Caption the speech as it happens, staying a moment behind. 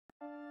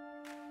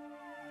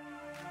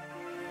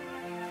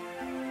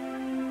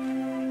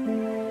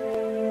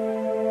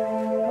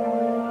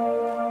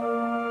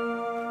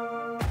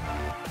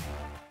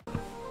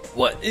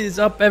What is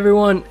up,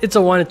 everyone? It's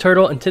a Wanted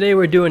Turtle, and today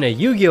we're doing a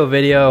Yu-Gi-Oh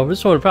video.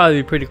 This one will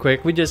probably be pretty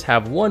quick. We just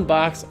have one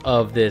box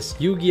of this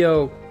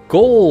Yu-Gi-Oh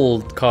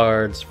gold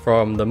cards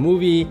from the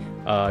movie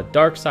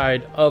Dark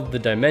Side of the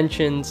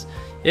Dimensions.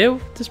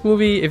 This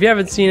movie, if you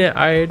haven't seen it,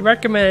 I'd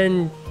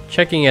recommend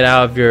checking it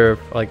out if you're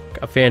like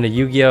a fan of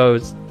Yu-Gi-Oh.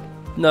 It's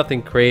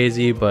nothing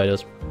crazy, but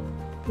it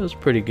was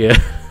pretty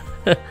good.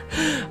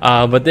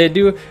 But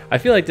I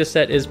feel like this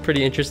set is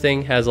pretty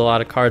interesting, has a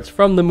lot of cards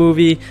from the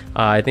movie.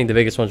 I think the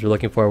biggest ones we're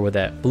looking for were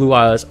that Blue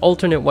Eyes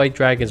alternate white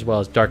dragon as well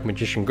as Dark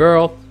Magician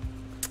Girl.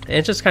 And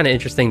it's just kind of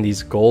interesting,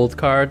 these gold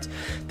cards.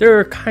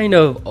 They're kind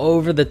of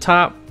over the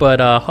top,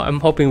 but I'm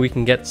hoping we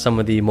can get some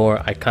of the more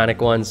iconic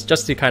ones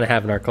just to kind of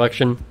have in our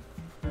collection.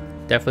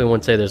 Definitely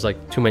wouldn't say there's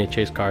like too many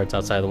chase cards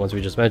outside of the ones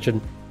we just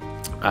mentioned.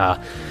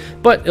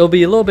 But it'll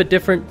be a little bit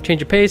different,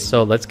 change of pace,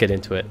 so let's get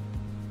into it.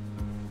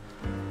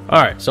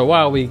 Alright, so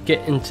while we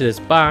get into this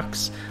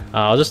box,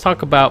 I'll just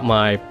talk about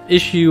my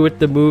issue with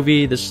the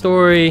movie, the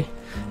story.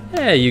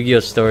 Yeah,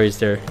 Yu-Gi-Oh stories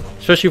there,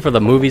 especially for the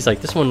movies.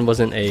 Like this one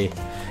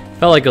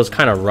felt like it was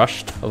kind of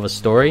rushed of a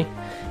story.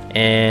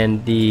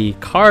 And the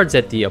cards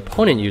that the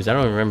opponent used, I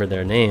don't remember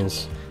their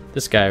names.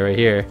 This guy right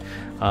here,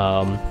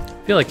 I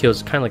feel like he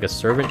was kind of like a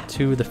servant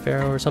to the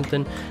pharaoh or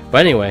something.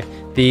 But anyway,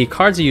 the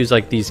cards he used,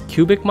 like these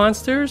cubic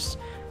monsters,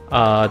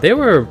 they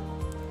were,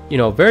 you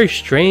know, very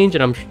strange,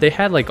 and they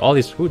had like all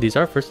these. Ooh, these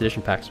are first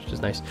edition packs, which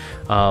is nice.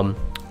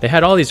 They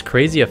had all these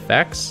crazy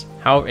effects.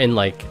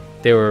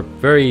 They were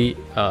very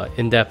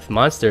in-depth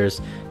monsters,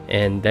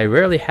 and they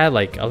rarely had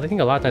like. I think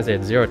a lot of times they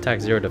had 0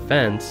 attack, 0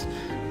 defense.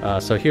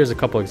 So here's a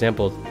couple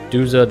examples: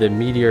 Duza, the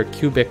Meteor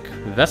Cubic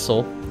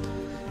Vessel,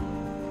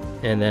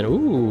 and then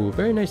ooh,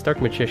 very nice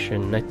Dark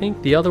Magician. I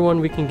think the other one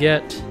we can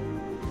get,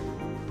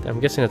 I'm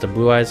guessing that's a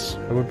Blue Eyes.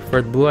 I would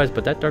prefer the Blue Eyes,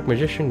 but that Dark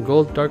Magician,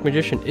 Gold Dark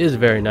Magician, is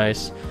very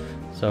nice.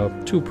 So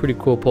two pretty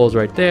cool pulls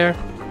right there.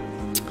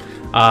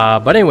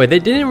 But anyway, they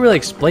didn't really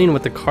explain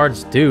what the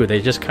cards do. They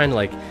just kind of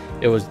like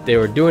they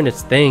were doing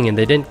its thing, and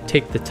they didn't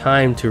take the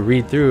time to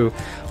read through.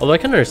 Although I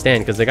can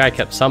understand, because the guy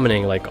kept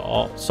summoning like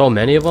so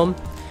many of them,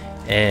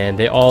 and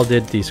they all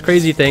did these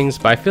crazy things.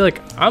 But I feel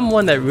like I'm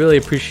one that really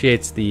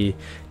appreciates the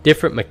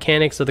different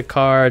mechanics of the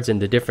cards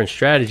and the different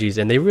strategies,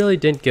 and they really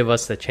didn't give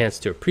us the chance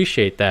to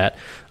appreciate that.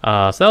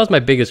 So that was my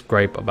biggest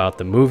gripe about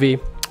the movie.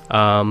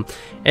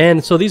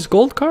 And so these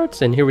gold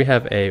cards, and here we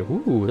have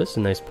ooh, that's a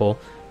nice pull,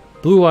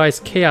 Blue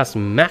Eyes Chaos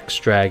Max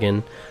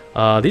Dragon.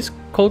 These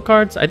gold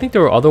cards, I think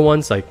there were other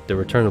ones like the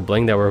Return of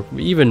Bling that were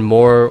even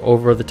more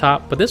over the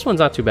top, but this one's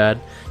not too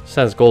bad. Just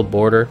has gold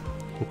border,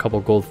 a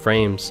couple gold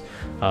frames.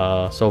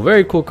 So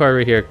very cool card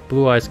right here,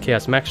 Blue Eyes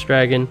Chaos Max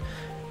Dragon.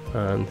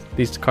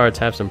 These cards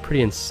have some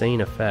pretty insane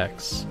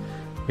effects.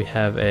 We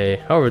have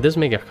however, this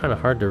make it kind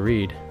of hard to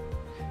read,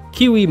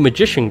 Kiwi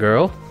Magician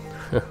Girl.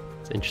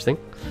 It's interesting.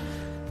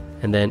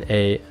 And then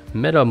a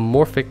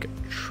Metamorphic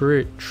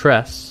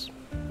Tress.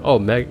 Oh,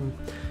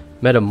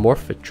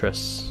 Metamorphic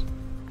Tress.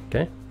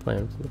 Okay.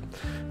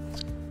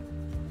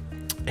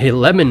 A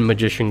Lemon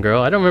Magician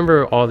Girl. I don't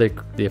remember all the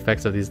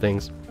effects of these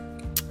things.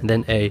 And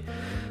then a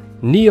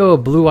Neo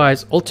Blue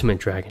Eyes Ultimate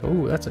Dragon.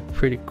 Ooh, that's a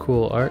pretty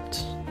cool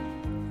art.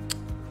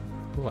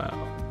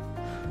 Wow.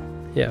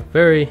 Yeah,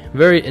 very,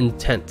 very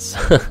intense.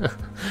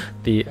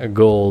 The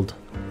gold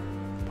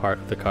part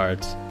of the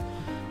cards.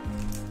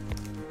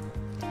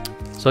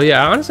 So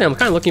yeah, honestly, I'm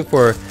kind of looking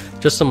for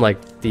just some like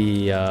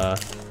the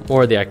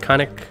more of the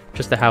iconic,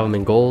 just to have them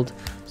in gold.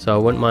 So I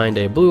wouldn't mind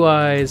a Blue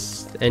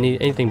Eyes,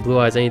 anything Blue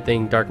Eyes,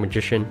 anything Dark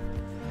Magician.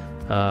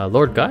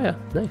 Lord Gaia,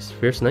 nice,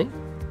 Fierce Knight.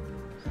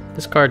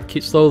 This card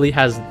slowly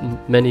has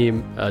many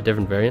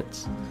different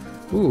variants.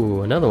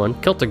 Ooh, another one,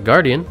 Celtic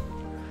Guardian.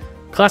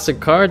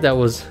 Classic card that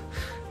was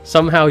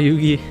somehow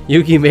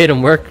Yugi made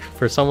him work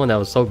for someone that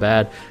was so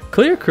bad.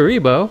 Clear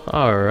Karibo,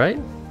 alright.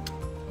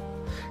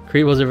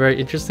 Karibos are very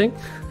interesting.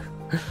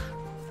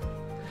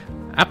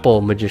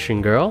 Apple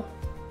Magician Girl.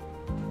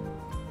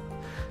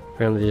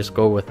 Apparently they just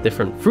go with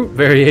different fruit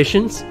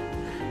variations.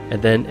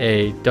 And then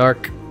a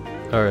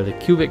the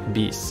Cubic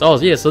Beast. Oh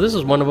yeah, so this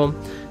is one of them.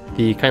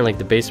 The kind of like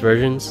the base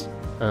versions.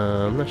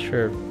 I'm not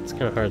sure, it's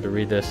kind of hard to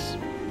read this.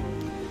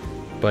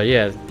 But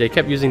yeah, they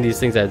kept using these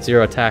things at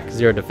 0 attack,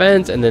 0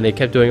 defense, and then they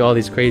kept doing all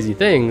these crazy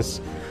things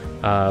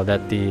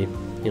that the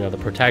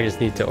protagonists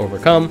need to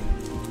overcome.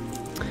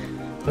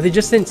 But they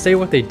just didn't say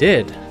what they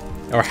did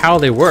or how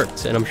they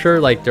worked, and I'm sure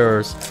like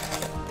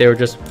they were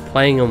just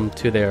playing them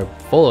to their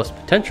fullest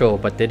potential,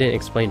 but they didn't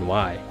explain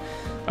why.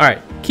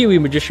 Alright, Kiwi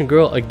Magician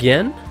Girl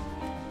again.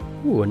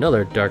 Ooh,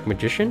 another Dark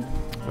Magician.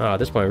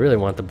 This one I really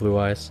want the Blue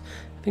Eyes.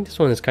 I think this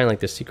one is kind of like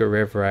the secret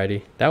rare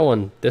variety.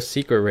 This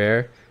secret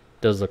rare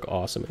does look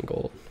awesome in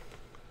gold.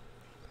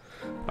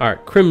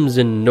 Alright,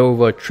 Crimson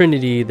Nova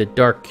Trinity, the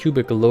Dark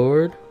Cubic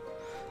Lord.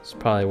 It's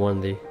probably one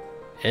of the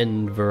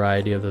end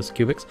variety of those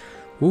cubics.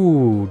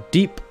 Ooh,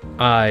 Deep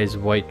Eyes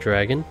White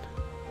Dragon.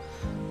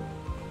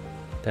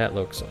 That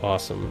looks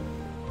awesome.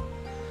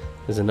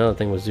 There's another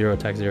thing with 0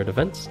 attack, 0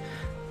 defense.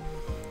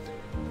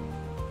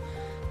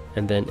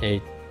 And then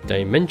a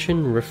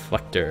Dimension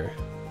Reflector.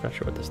 Not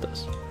sure what this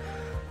does.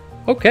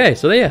 Okay,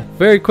 so yeah,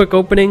 very quick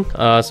opening.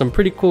 Some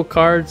pretty cool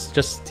cards.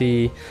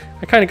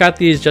 I kind of got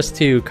these just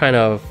to kind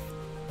of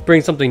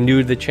bring something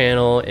new to the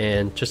channel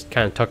and just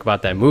kind of talk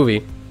about that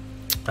movie.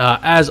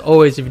 As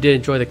always, if you did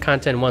enjoy the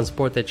content and want to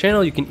support the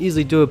channel, you can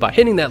easily do it by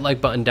hitting that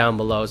like button down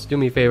below. So do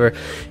me a favor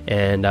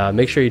and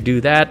make sure you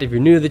do that. If you're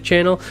new to the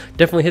channel,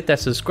 definitely hit that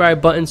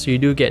subscribe button so you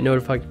do get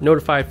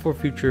notified for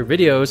future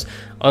videos.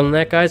 Other than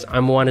that, guys,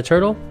 I'm YuGiOh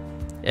Turtle.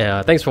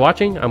 Thanks for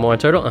watching. I'm YuGiOh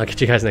Turtle. I'll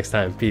catch you guys next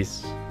time.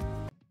 Peace.